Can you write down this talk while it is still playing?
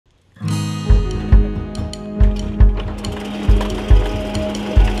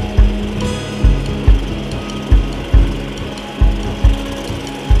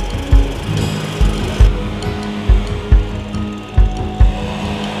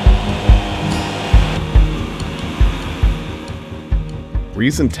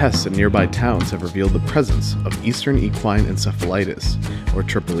Recent tests in nearby towns have revealed the presence of Eastern Equine Encephalitis, or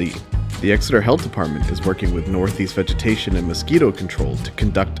EEE. The Exeter Health Department is working with Northeast Vegetation and Mosquito Control to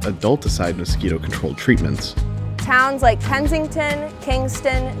conduct adulticide mosquito control treatments. Towns like Kensington,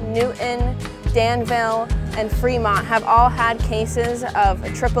 Kingston, Newton, Danville, and Fremont have all had cases of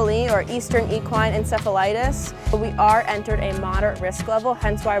EEE, or Eastern Equine Encephalitis. We are entered a moderate risk level,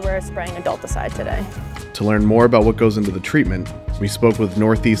 hence why we're spraying adulticide today. To learn more about what goes into the treatment, we spoke with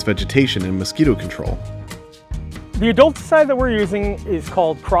Northeast Vegetation and Mosquito Control. The adulticide that we're using is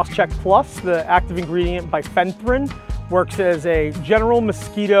called Crosscheck Plus. The active ingredient bifenthrin works as a general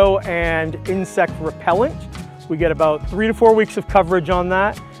mosquito and insect repellent. We get about 3 to 4 weeks of coverage on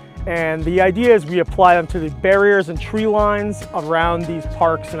that. And the idea is we apply them to the barriers and tree lines around these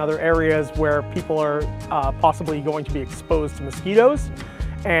parks and other areas where people are possibly going to be exposed to mosquitoes.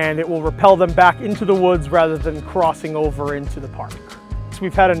 And it will repel them back into the woods rather than crossing over into the park. So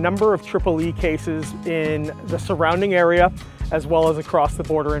we've had a number of EEE cases in the surrounding area as well as across the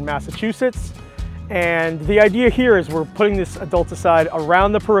border in Massachusetts. And the idea here is we're putting this adulticide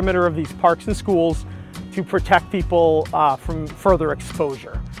around the perimeter of these parks and schools to protect people from further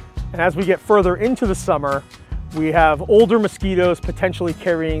exposure. And as we get further into the summer, we have older mosquitoes potentially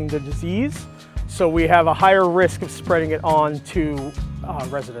carrying the disease, so we have a higher risk of spreading it on to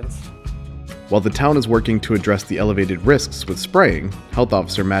residents. While the town is working to address the elevated risks with spraying, Health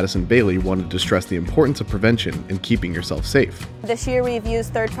Officer Madison Bailey wanted to stress the importance of prevention and keeping yourself safe. This year we've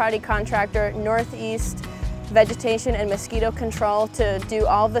used third-party contractor Northeast Vegetation and Mosquito Control to do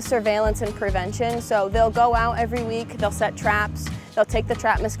all of the surveillance and prevention. So they'll go out every week, they'll set traps, they'll take the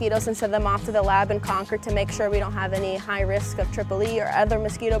trapped mosquitoes and send them off to the lab in Concord to make sure we don't have any high risk of EEE or other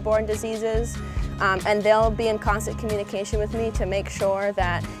mosquito-borne diseases. And they'll be in constant communication with me to make sure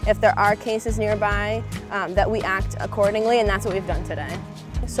that if there are cases nearby, that we act accordingly, and that's what we've done today.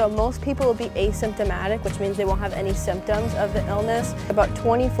 So most people will be asymptomatic, which means they won't have any symptoms of the illness. About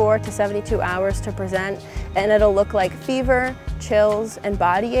 24 to 72 hours to present, and it'll look like fever, chills, and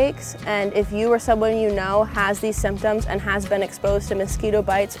body aches. And if you or someone you know has these symptoms and has been exposed to mosquito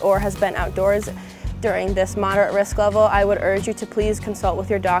bites or has been outdoors during this moderate risk level, I would urge you to please consult with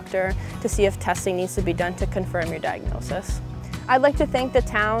your doctor to see if testing needs to be done to confirm your diagnosis. I'd like to thank the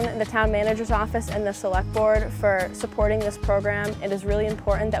town manager's office, and the select board for supporting this program. It is really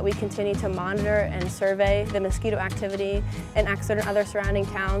important that we continue to monitor and survey the mosquito activity in Exeter and other surrounding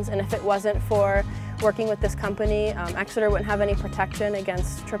towns. And if it wasn't for working with this company, Exeter wouldn't have any protection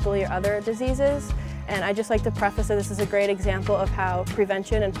against EEE or other diseases. And I'd just like to preface that this is a great example of how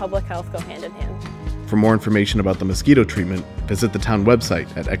prevention and public health go hand in hand. For more information about the mosquito treatment, visit the town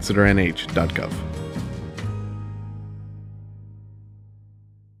website at exeternh.gov.